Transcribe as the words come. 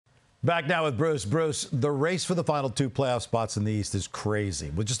Back now with Bruce. Bruce, the race for the final two playoff spots in the East is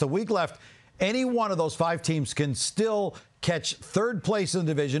crazy. With just a week left, any one of those five teams can still catch third place in the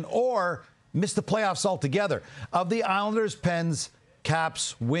division or miss the playoffs altogether. Of the Islanders, Pens,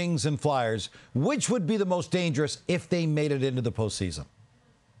 Caps, Wings, and Flyers, which would be the most dangerous if they made it into the postseason?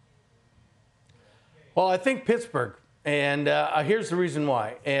 Well, I think Pittsburgh, and here's the reason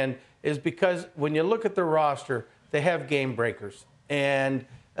why, and is because when you look at the roster, they have game breakers, and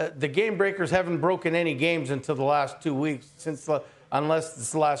the game breakers haven't broken any games until the last 2 weeks, unless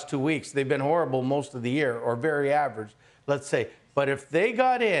it's the last 2 weeks. They've been horrible most of the year, or very average, let's say. But if they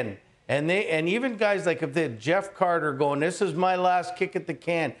got in, and even guys like if they had Jeff Carter going, this is my last kick at the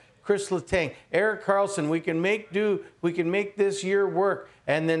can, Chris Letang, Erik Karlsson, we can make make this year work.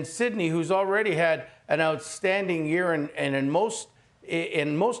 And then Sidney, who's already had an outstanding year, and in most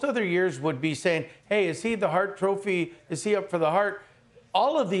other years would be saying, hey, is he the Hart Trophy? Is he up for the Hart?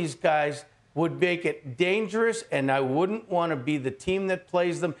 All of these guys would make it dangerous, and I wouldn't want to be the team that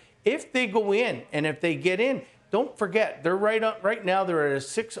plays them. If they go in, and if they get in, don't forget, they're right now they're at a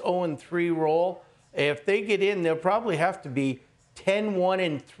 6-0-3 roll. If they get in, they'll probably have to be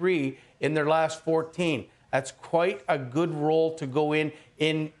 10-1-3 in their last 14. That's quite a good roll to go in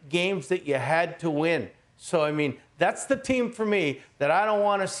games that you had to win. So, I mean, that's the team for me that I don't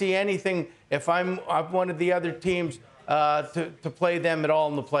want to see anything if I'm one of the other teams to play them at all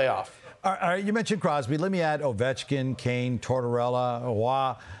in the playoff. All right, you mentioned Crosby. Let me add Ovechkin, Kane, Tortorella,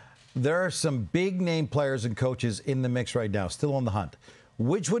 Roy. There are some big-name players and coaches in the mix right now, still on the hunt.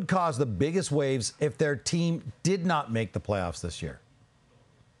 Which would cause the biggest waves if their team did not make the playoffs this year?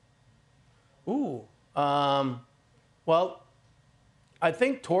 Ooh. Well, I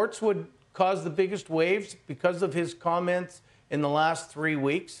think Torts would cause the biggest waves because of his comments in the last 3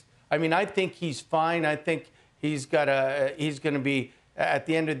 weeks. I mean, I think he's fine. I think he's going to be, at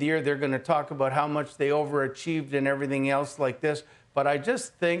the end of the year, they're going to talk about how much they overachieved and everything else like this. But I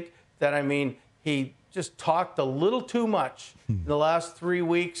just think that, I mean, he just talked a little too much in the last 3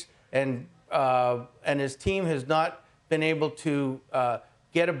 weeks, and his team has not been able to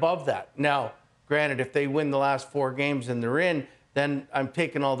get above that. Now, granted, if they win the last 4 games and they're in, then I'm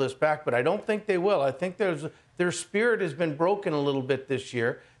taking all this back, but I don't think they will. I think their spirit has been broken a little bit this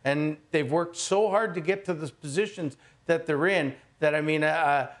year, and they've worked so hard to get to the positions that they're in that, I mean,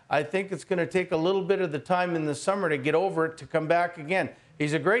 I think it's going to take a little bit of the time in the summer to get over it, to come back again.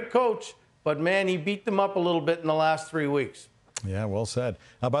 He's a great coach, but, man, he beat them up a little bit in the last 3 weeks. Yeah, well said.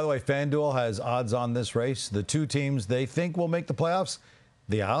 By the way, FanDuel has odds on this race. The two teams they think will make the playoffs,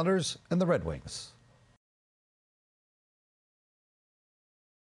 the Islanders and the Red Wings.